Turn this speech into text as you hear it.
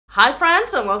Hi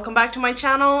friends, and welcome back to my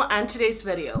channel and today's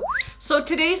video. So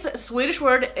today's Swedish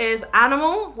word is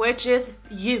animal, which is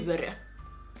djur.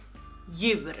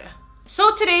 Djur.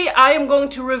 So today I am going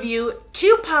to review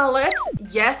two palettes.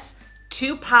 Yes,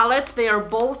 two palettes. They are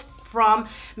both from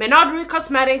Menagerie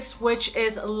Cosmetics, which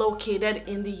is located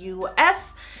in the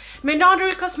US.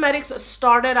 Menagerie Cosmetics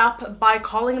started up by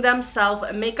calling themselves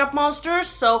makeup monsters.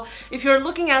 So if you're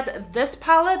looking at this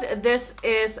palette, this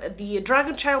is the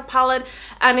Dragon Child palette,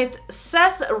 and it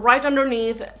says right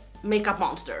underneath Makeup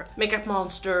Monster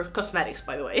Cosmetics,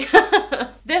 by the way.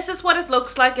 This is what it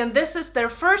looks like, and this is their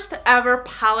first ever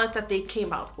palette that they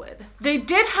came out with. They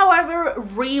did, however,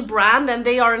 rebrand, and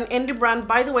they are an indie brand,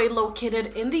 by the way,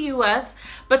 located in the US,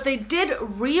 but they did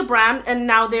rebrand, and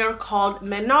now they are called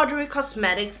Menagerie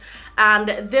Cosmetics.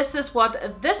 And this is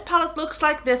what this palette looks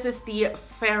like. This is the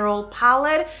Feral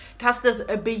palette. It has this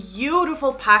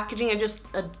beautiful packaging. I just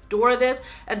adore this,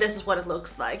 and this is what it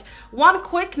looks like. One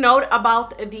quick note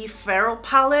about the Feral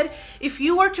palette: if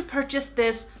you were to purchase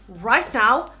this right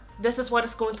now, this is what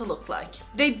it's going to look like.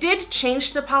 They did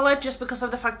change the palette just because of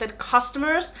the fact that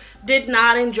customers did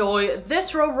not enjoy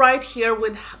this row right here,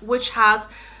 which has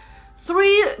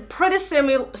three pretty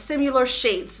similar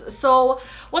shades. So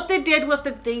what they did was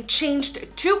that they changed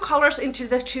two colors into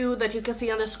the two that you can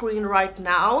see on the screen right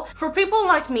now. For people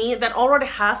like me that already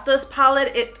has this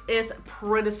palette, it is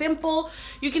pretty simple.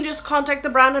 You can just contact the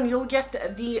brand and you'll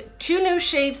get the two new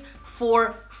shades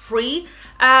for free.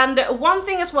 And one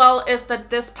thing as well is that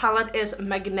this palette is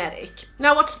magnetic.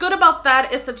 Now what's good about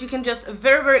that is that you can just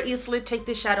very easily take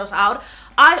the shadows out.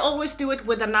 I always do it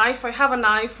with a knife. I have a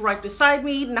knife right beside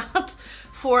me, not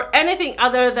for anything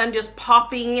other than just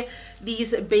popping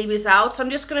these babies out. So I'm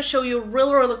just gonna show you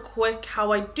really quick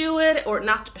how I do it, or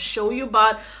not show you,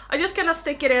 but I just gonna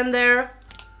stick it in there.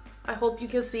 I hope you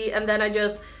can see, and then I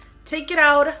just take it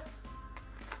out.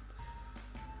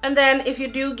 And then if you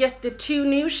do get the two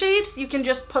new shades, you can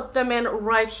just put them in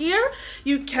right here.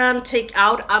 You can take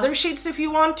out other shades if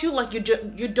you want to, like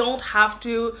you don't have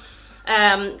to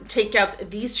take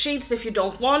out these shades if you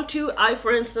don't want to. I,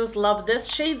 for instance, love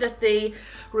this shade that they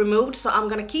removed, so I'm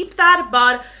gonna keep that,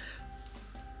 but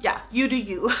yeah, you do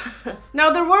you. Now,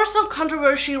 there were some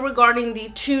controversy regarding the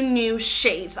two new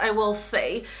shades, I will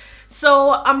say.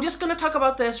 So I'm just gonna talk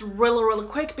about this really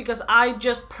quick because I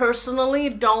just personally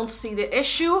don't see the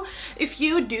issue. If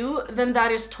you do, then that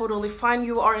is totally fine.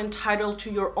 You are entitled to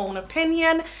your own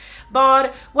opinion.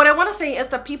 But what I want to say is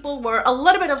that people were a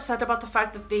little bit upset about the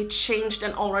fact that they changed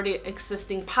an already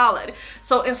existing palette.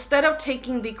 So instead of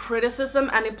taking the criticism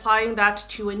and applying that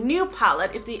to a new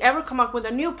palette, if they ever come up with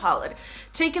a new palette,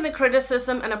 taking the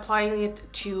criticism and applying it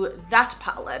to that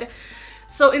palette.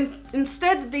 So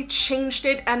instead they changed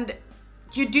it, and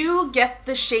you do get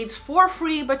the shades for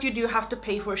free, but you do have to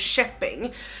pay for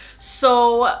shipping.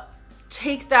 So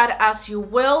take that as you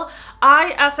will.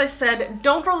 As I said,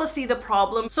 don't really see the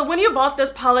problem. So when you bought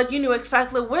this palette, you knew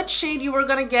exactly which shade you were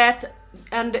gonna get,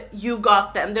 and you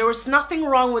got them. There was nothing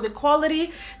wrong with the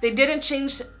quality. They didn't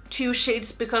change two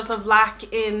shades because of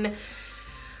lack in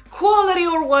quality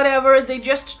or whatever. They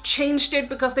just changed it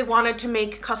because they wanted to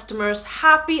make customers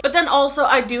happy. But then also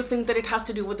I do think that it has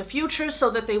to do with the future, so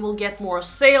that they will get more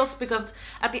sales, because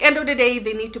at the end of the day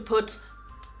they need to put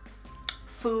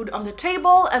food on the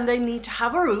table and they need to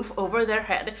have a roof over their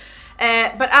head.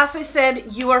 But as I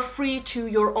said, you are free to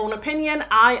your own opinion.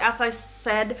 As I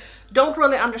said, don't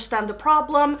really understand the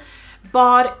problem.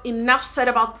 But enough said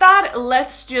about that.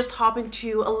 Let's just hop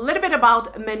into a little bit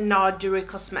about Menagerie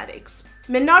Cosmetics.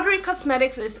 Menagerie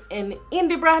Cosmetics is an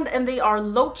indie brand, and they are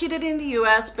located in the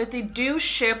US, but they do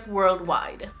ship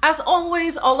worldwide. As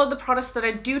always, all of the products that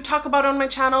I do talk about on my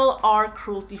channel are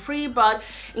cruelty-free, but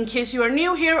in case you are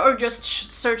new here or just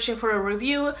searching for a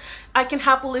review, I can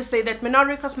happily say that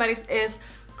Menagerie Cosmetics is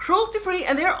cruelty-free,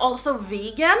 and they're also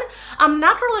vegan. I'm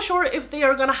not really sure if they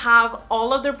are gonna have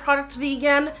all of their products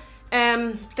vegan.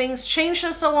 Things change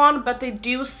and so on, but they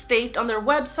do state on their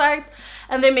website,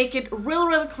 and they make it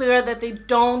really clear that they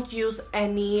don't use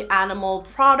any animal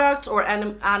products or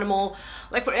animal,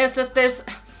 like for instance,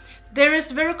 there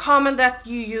is very common that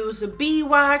you use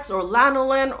beeswax or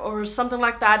lanolin or something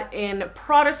like that in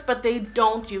products, but they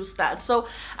don't use that. So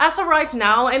as of right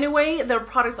now anyway, their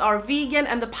products are vegan,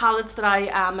 and the palettes that I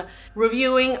am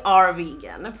reviewing are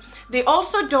vegan. They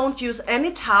also don't use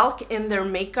any talc in their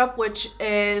makeup, which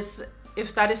is,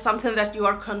 if that is something that you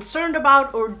are concerned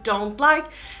about or don't like,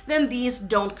 then these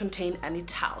don't contain any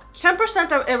talc.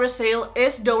 10% of every sale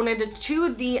is donated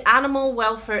to the Animal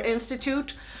Welfare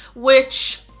Institute,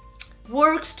 which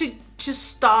works to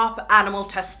stop animal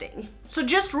testing. So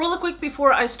just really quick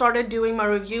before I started doing my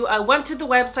review, I went to the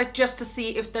website just to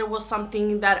see if there was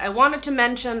something that I wanted to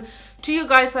mention to you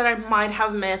guys that I might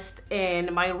have missed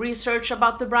in my research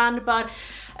about the brand, but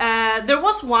there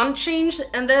was one change,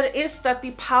 and that is that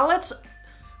the palettes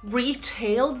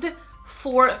retailed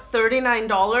for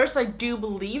 $39, I do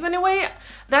believe anyway.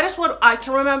 That is what I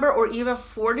can remember, or even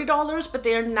 $40, but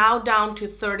they are now down to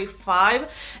 $35,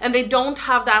 and they don't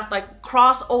have that like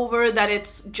crossover that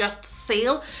it's just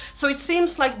sale. So it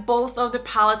seems like both of the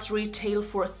palettes retail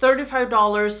for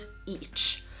 $35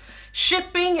 each.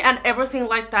 Shipping and everything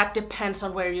like that depends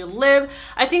on where you live.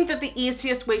 I think that the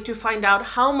easiest way to find out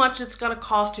how much it's gonna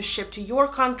cost to ship to your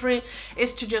country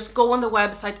is to just go on the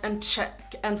website and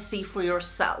check and see for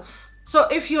yourself. So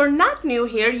if you're not new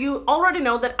here, you already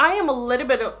know that I am a little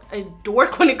bit of a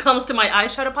dork when it comes to my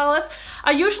eyeshadow palettes.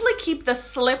 I usually keep the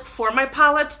slip for my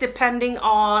palettes depending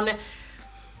on,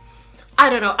 I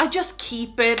don't know, I just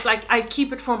keep it, like I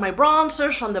keep it for my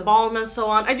bronzers, from the balm and so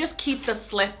on. I just keep the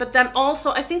slip, but then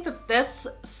also I think that this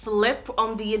slip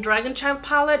on the Dragon Child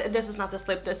palette, this is not the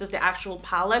slip, this is the actual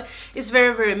palette, is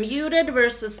very, very muted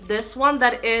versus this one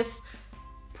that is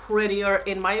prettier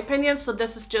in my opinion. So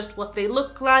this is just what they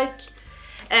look like.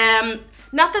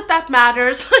 Not that that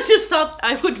matters, I just thought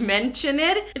I would mention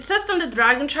it. It says on the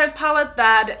Dragon Child palette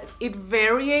that it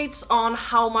varies on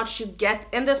how much you get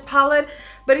in this palette,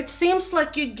 but it seems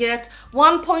like you get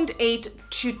 1.8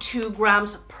 to 2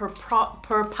 grams per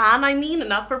pan, I mean,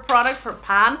 not per product, per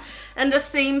pan. And the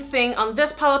same thing on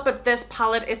this palette, but this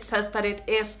palette, it says that it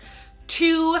is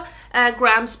 2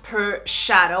 grams per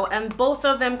shadow, and both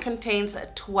of them contains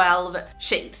 12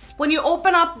 shades. When you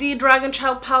open up the Dragon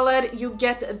Child palette, you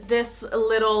get this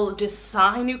little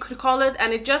design, you could call it,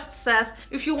 and it just says,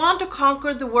 if you want to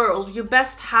conquer the world, you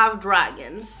best have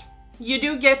dragons. You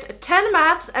do get 10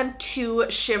 mattes and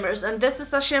 2 shimmers, and this is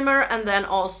the shimmer, and then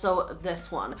also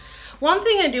this one. One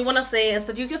thing I do want to say is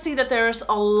that you can see that there's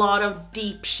a lot of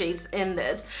deep shades in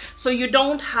this. So you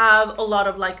don't have a lot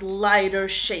of like lighter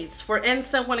shades. For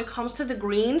instance, when it comes to the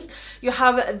greens, you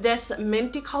have this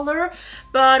minty color.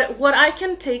 But what I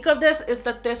can take of this is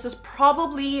that this is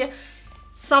probably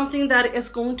something that is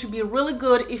going to be really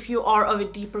good if you are of a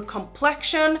deeper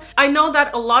complexion. I know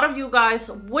that a lot of you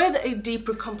guys with a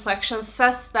deeper complexion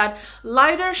says that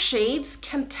lighter shades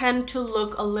can tend to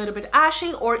look a little bit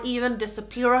ashy or even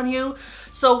disappear on you.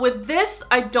 So with this,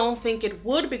 I don't think it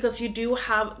would, because you do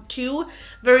have 2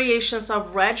 variations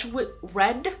of red,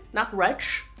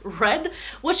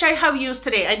 which I have used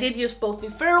today. I did use both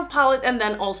the Feral palette and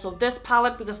then also this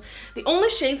palette, because the only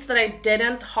shades that I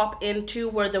didn't hop into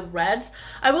were the reds.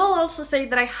 I will also say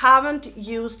that I haven't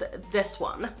used this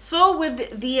one. So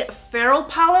with the Feral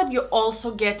palette, you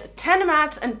also get 10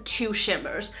 mattes and 2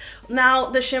 shimmers. Now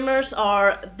the shimmers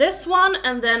are this one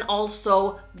and then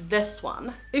also this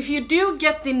one. If you do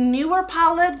get the newer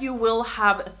palette, you will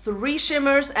have 3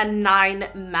 shimmers and 9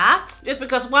 mattes, just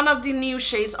because one of the new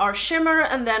shades are shimmer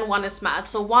and then one is matte.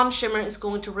 So one shimmer is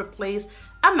going to replace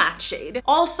a matte shade.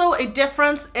 Also, a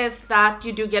difference is that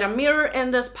you do get a mirror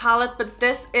in this palette, but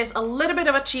this is a little bit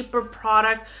of a cheaper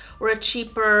product or a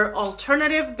cheaper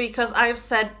alternative, because I've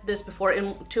said this before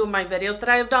in 2 of my videos that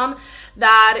I've done,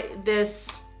 that this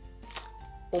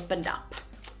opened up.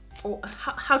 Oh,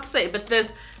 how to say, but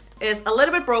this is a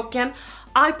little bit broken.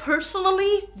 I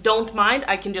personally don't mind.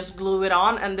 I can just glue it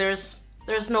on and there's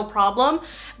no problem,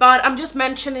 but I'm just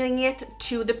mentioning it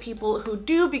to the people who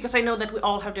do, because I know that we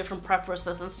all have different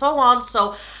preferences and so on,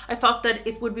 so I thought that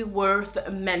it would be worth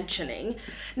mentioning.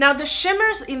 Now the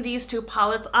shimmers in these 2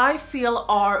 palettes I feel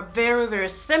are very, very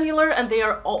similar, and they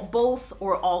are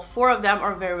all 4 of them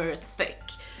are very, very thick.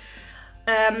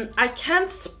 I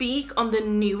can't speak on the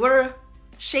newer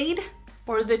shade,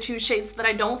 or the 2 shades that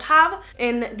I don't have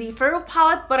in the Feral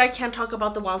palette, but I can talk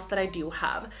about the ones that I do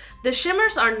have. The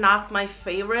shimmers are not my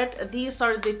favorite. These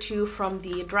are the 2 from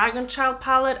the Dragon Child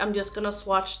palette. I'm just gonna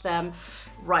swatch them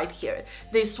right here.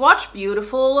 They swatch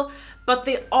beautiful, but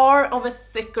they are of a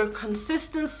thicker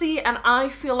consistency, and I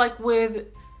feel like with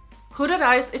hooded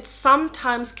eyes, it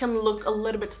sometimes can look a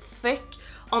little bit thick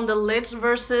on the lids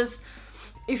versus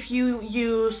if you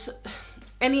use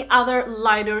any other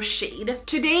lighter shade.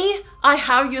 Today I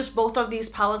have used both of these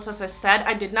palettes. As I said,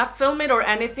 I did not film it or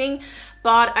anything,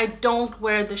 but I don't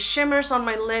wear the shimmers on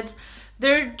my lids.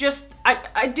 They're just,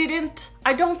 I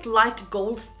don't like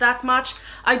golds that much.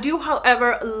 I do,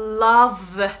 however,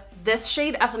 love this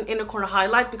shade as an inner corner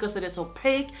highlight because it is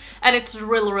opaque and it's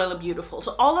really, really beautiful.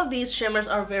 So all of these shimmers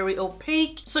are very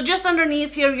opaque. So just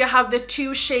underneath here you have the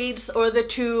 2 shades, or the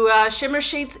 2 shimmer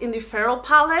shades in the Feral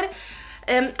palette.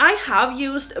 I have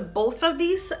used both of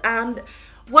these, and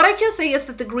What I can say is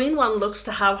that the green one looks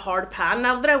to have hard pan.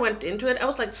 Now that I went into it, I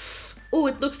was like, oh,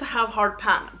 it looks to have hard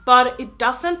pan, but it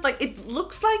doesn't. Like, it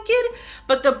looks like it,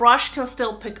 but the brush can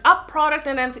still pick up product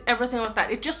and everything like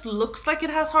that. It just looks like it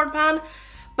has hard pan,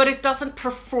 but it doesn't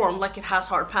perform like it has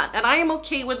hard pan. And I am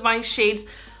okay with my shades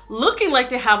looking like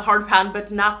they have hard pan,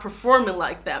 but not performing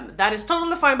like them. That is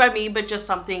totally fine by me, but just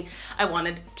something I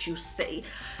wanted to say.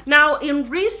 Now, in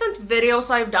recent videos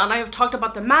I've done, I have talked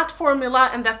about the matte formula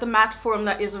and that the matte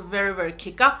formula is very, very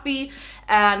kick-uppy,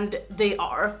 and they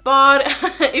are. But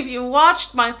if you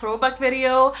watched my throwback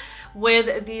video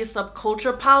with the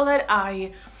Subculture palette,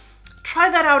 I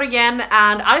tried that out again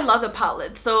and I love the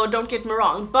palette, so don't get me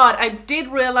wrong, but I did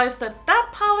realize that that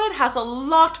palette has a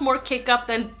lot more kick-up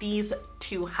than these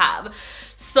two have.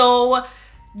 So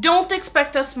don't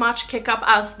expect as much kick-up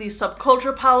as the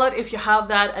Subculture palette. If you have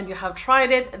that and you have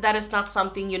tried it, that is not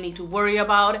something you need to worry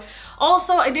about.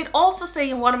 Also, I did also say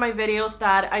in one of my videos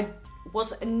that I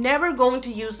was never going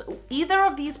to use either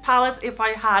of these palettes if I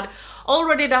had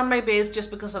already done my base,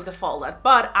 just because of the fallout,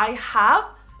 but I have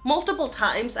multiple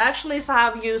times. Actually, so I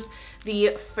have used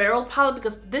the Feral palette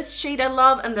because this shade I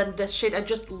love, and then this shade I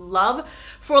just love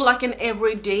for like an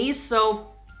everyday. So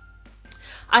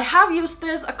I have used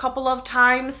this a couple of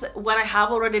times when I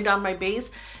have already done my base.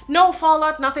 No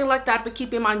fallout, nothing like that, but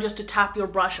keep in mind just to tap your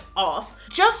brush off.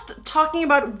 Just talking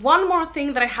about one more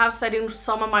thing that I have said in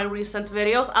some of my recent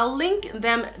videos, I'll link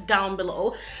them down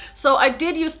below. So I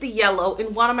did use the yellow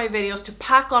in one of my videos to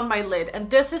pack on my lid, and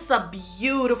this is a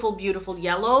beautiful, beautiful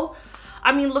yellow.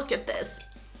 I mean, look at this.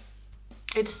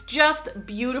 It's just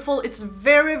beautiful. It's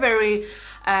very, very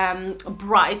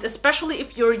bright, especially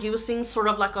if you're using sort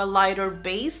of like a lighter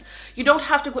base. You don't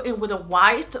have to go in with a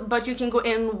white, but you can go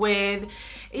in with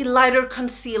a lighter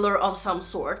concealer of some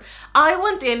sort. I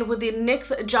went in with the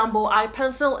NYX Jumbo Eye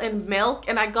Pencil in Milk,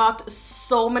 and I got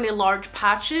so many large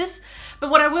patches. But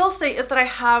what I will say is that I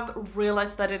have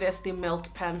realized that it is the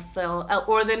Milk pencil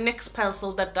or the NYX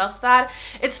pencil that does that.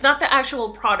 It's not the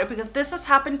actual product, because this has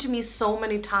happened to me so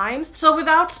many times. So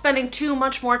without spending too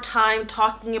much more time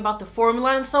talking about the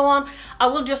formula and so on, I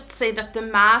will just say that the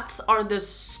mattes are the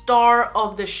star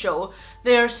of the show.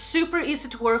 They're super easy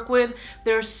to work with.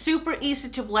 They're super easy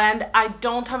to blend. I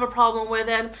don't have a problem with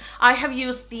it. I have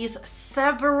used these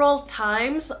several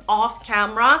times off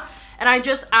camera, and I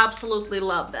just absolutely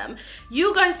love them.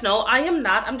 You guys know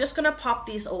I'm just gonna pop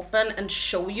these open and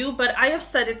show you, but I have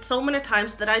said it so many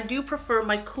times that I do prefer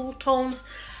my cool tones,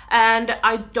 and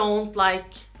I don't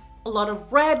like a lot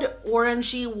of red,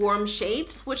 orangey, warm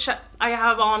shades, which I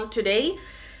have on today.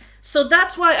 So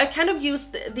that's why I kind of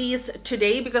used these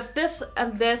today, because this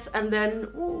and then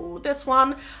this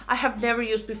one I have never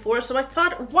used before. So I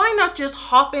thought, why not just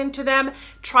hop into them,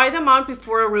 try them out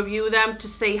before I review them to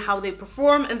say how they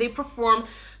perform, and they perform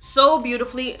so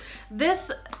beautifully.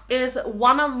 This is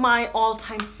one of my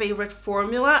all-time favorite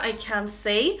formula, I can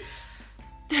say.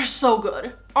 They're so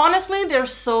good. Honestly, they're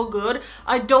so good.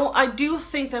 I do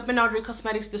think that Menagerie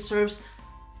Cosmetics deserves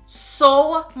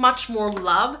so much more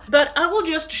love, but I will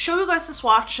just show you guys the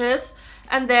swatches,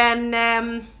 and then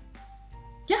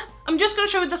yeah, I'm just gonna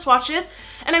show you the swatches,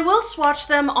 and I will swatch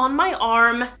them on my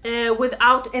arm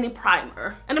without any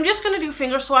primer, and I'm just gonna do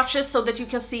finger swatches so that you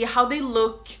can see how they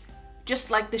look,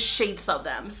 just like the shades of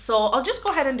them. So I'll just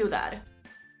go ahead and do that.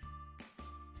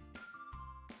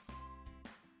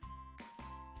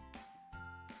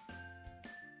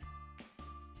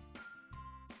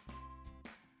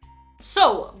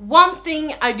 So, one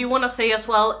thing I do want to say as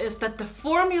well is that the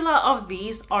formula of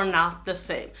these are not the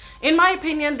same. In my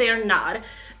opinion, they are not.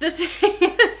 The thing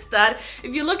is that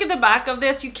if you look at the back of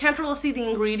this, you can't really see the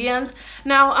ingredients.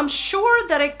 Now, I'm sure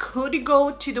that I could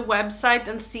go to the website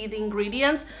and see the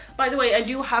ingredients. By the way, I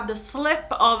do have the slip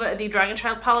of the Dragon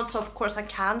Child palette, so of course I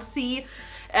can see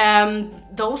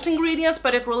those ingredients,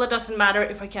 but it really doesn't matter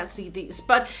if I can't see these.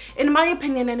 But in my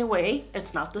opinion anyway,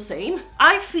 it's not the same.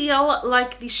 I feel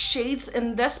like the shades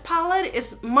in this palette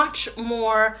is much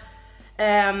more,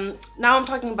 now I'm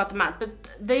talking about the matte, but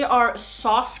they are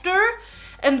softer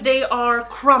and they are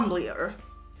crumblier.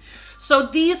 So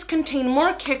these contain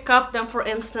more kick-up than, for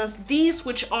instance, these,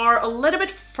 which are a little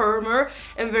bit firmer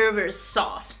and very, very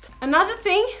soft. Another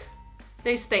thing,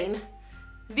 they stain.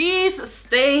 These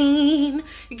stain.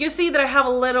 You can see that I have a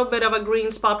little bit of a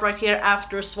green spot right here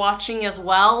after swatching as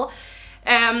well.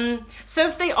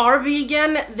 Since they are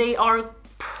vegan, they are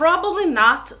probably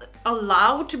not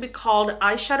allowed to be called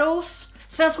eyeshadows,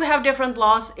 since we have different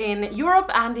laws in Europe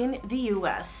and in the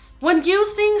US. When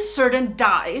using certain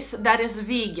dyes that is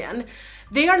vegan,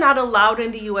 they are not allowed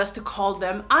in the US to call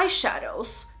them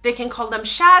eyeshadows. They can call them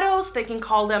shadows, they can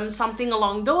call them something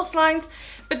along those lines,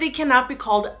 but they cannot be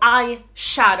called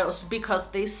eyeshadows because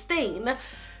they stain.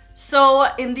 So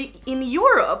in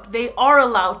Europe, they are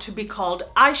allowed to be called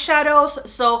eyeshadows.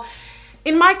 So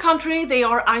in my country, they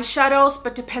are eyeshadows,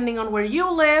 but depending on where you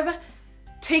live,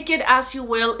 take it as you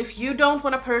will. If you don't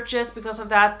want to purchase because of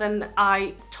that, then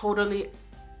I totally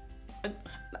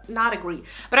not agree,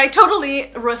 but I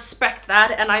totally respect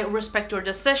that, and I respect your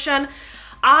decision.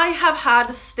 I have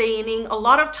had staining a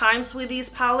lot of times with these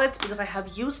palettes because I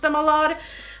have used them a lot,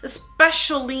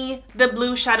 especially the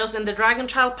blue shadows in the Dragon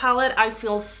Child palette. I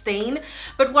feel stain,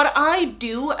 but what I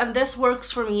do, and this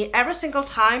works for me every single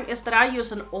time, is that I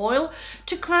use an oil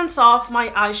to cleanse off my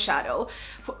eyeshadow.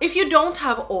 If you don't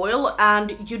have oil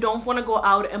and you don't want to go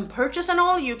out and purchase an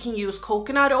oil, you can use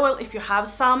coconut oil if you have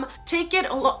some. Take it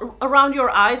around your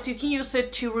eyes. You can use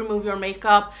it to remove your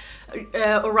makeup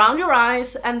around your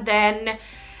eyes, and then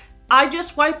I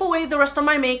just wipe away the rest of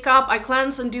my makeup. I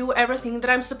cleanse and do everything that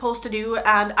I'm supposed to do,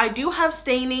 and I do have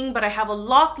staining, but I have a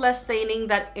lot less staining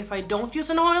than if I don't use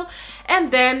an oil.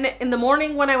 And then in the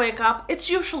morning when I wake up, it's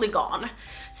usually gone.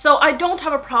 So I don't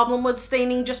have a problem with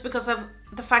staining just because of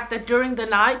the fact that during the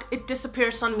night it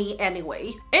disappears on me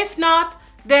anyway. If not,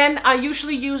 then I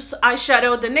usually use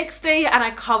eyeshadow the next day and I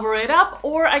cover it up,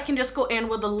 or I can just go in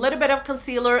with a little bit of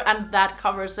concealer and that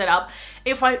covers it up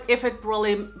if it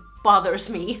really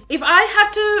bothers me. If I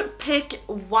had to pick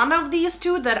one of these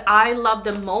two that I love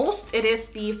the most, it is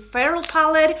the Feral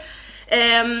palette.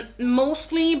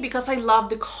 Mostly because I love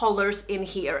the colors in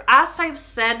here. As I've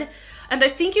said, and I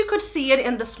think you could see it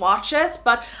in the swatches,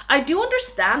 but I do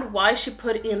understand why she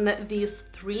put in these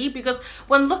three, because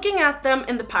when looking at them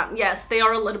in the pan, yes, they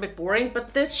are a little bit boring,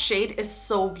 but this shade is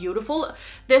so beautiful.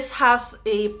 This has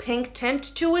a pink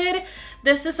tint to it.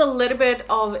 This is a little bit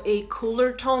of a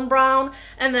cooler tone brown,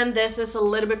 and then this is a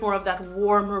little bit more of that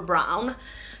warmer brown.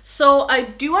 So I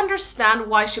do understand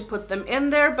why she put them in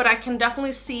there, but I can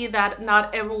definitely see that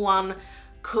not everyone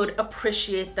could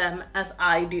appreciate them as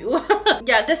I do.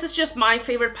 Yeah, this is just my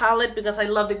favorite palette because I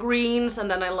love the greens, and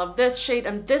then I love this shade,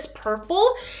 and this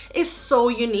purple is so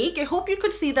unique. I hope you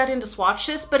could see that in the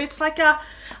swatches, but it's like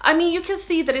I mean, you can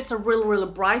see that it's a really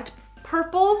bright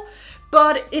purple,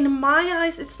 but in my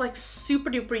eyes, it's like super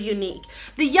duper unique.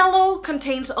 The yellow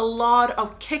contains a lot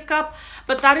of kick up,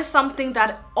 but that is something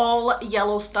that all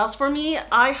yellows does for me.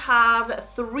 I have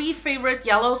three favorite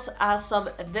yellows as of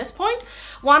this point.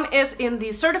 One is in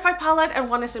the Certified palette and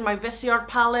one is in my Viseart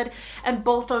palette, and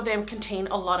both of them contain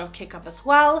a lot of kick up as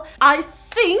well. I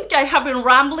think I have been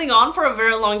rambling on for a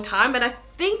very long time, and I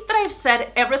think that I've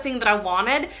said everything that I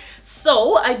wanted.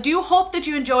 So I do hope that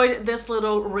you enjoyed this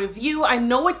little review. I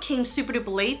know it came super duper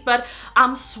late, but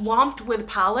I'm swamped with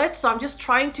palettes, so I'm just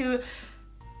trying to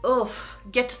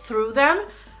get through them.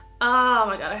 Oh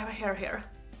my god, I have a hair here.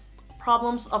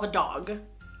 Problems of a dog.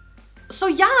 So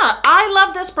yeah, I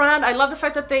love this brand. I love the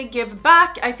fact that they give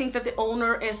back. I think that the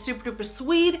owner is super duper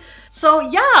sweet. So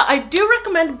yeah, I do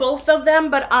recommend both of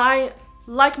them, but I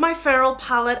like my Feral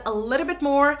palette a little bit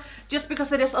more just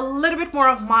because it is a little bit more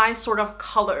of my sort of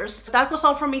colors. That was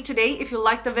all from me today. If you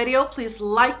liked the video, please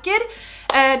like it.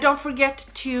 Don't forget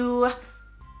to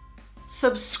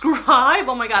subscribe.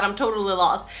 Oh my god, I'm totally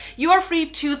lost. You are free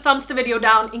to thumbs the video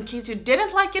down in case you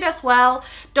didn't like it as well.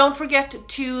 Don't forget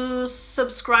to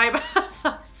subscribe as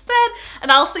I said,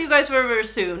 and I'll see you guys very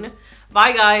soon.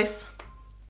 Bye guys.